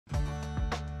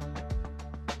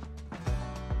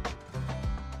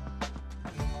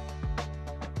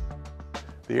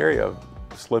The area of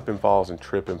slip and falls and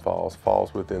trip and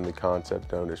falls within the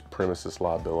concept known as premises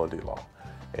liability law.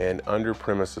 And under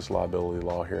premises liability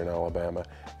law here in Alabama,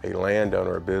 a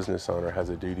landowner or business owner has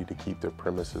a duty to keep their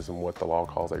premises in what the law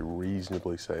calls a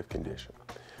reasonably safe condition.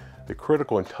 The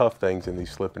critical and tough things in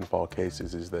these slip and fall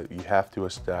cases is that you have to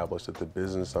establish that the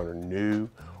business owner knew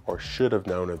or should have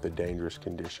known of the dangerous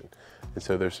condition. And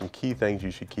so there's some key things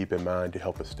you should keep in mind to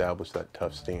help establish that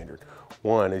tough standard.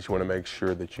 One is you want to make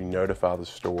sure that you notify the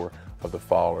store of the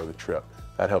fall or the trip.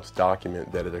 That helps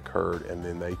document that it occurred, and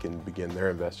then they can begin their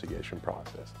investigation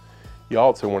process. You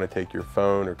also want to take your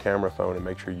phone or camera phone and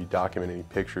make sure you document any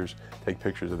pictures, take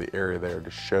pictures of the area there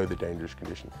to show the dangerous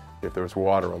condition. If there was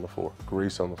water on the floor,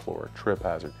 grease on the floor, a trip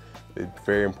hazard, it's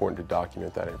very important to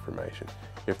document that information.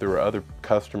 If there were other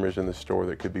customers in the store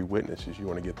that could be witnesses, you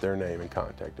want to get their name and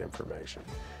contact information.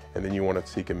 And then you want to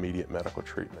seek immediate medical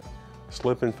treatment.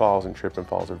 Slip and falls and trip and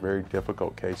falls are very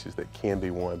difficult cases that can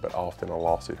be won, but often a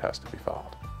lawsuit has to be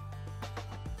filed.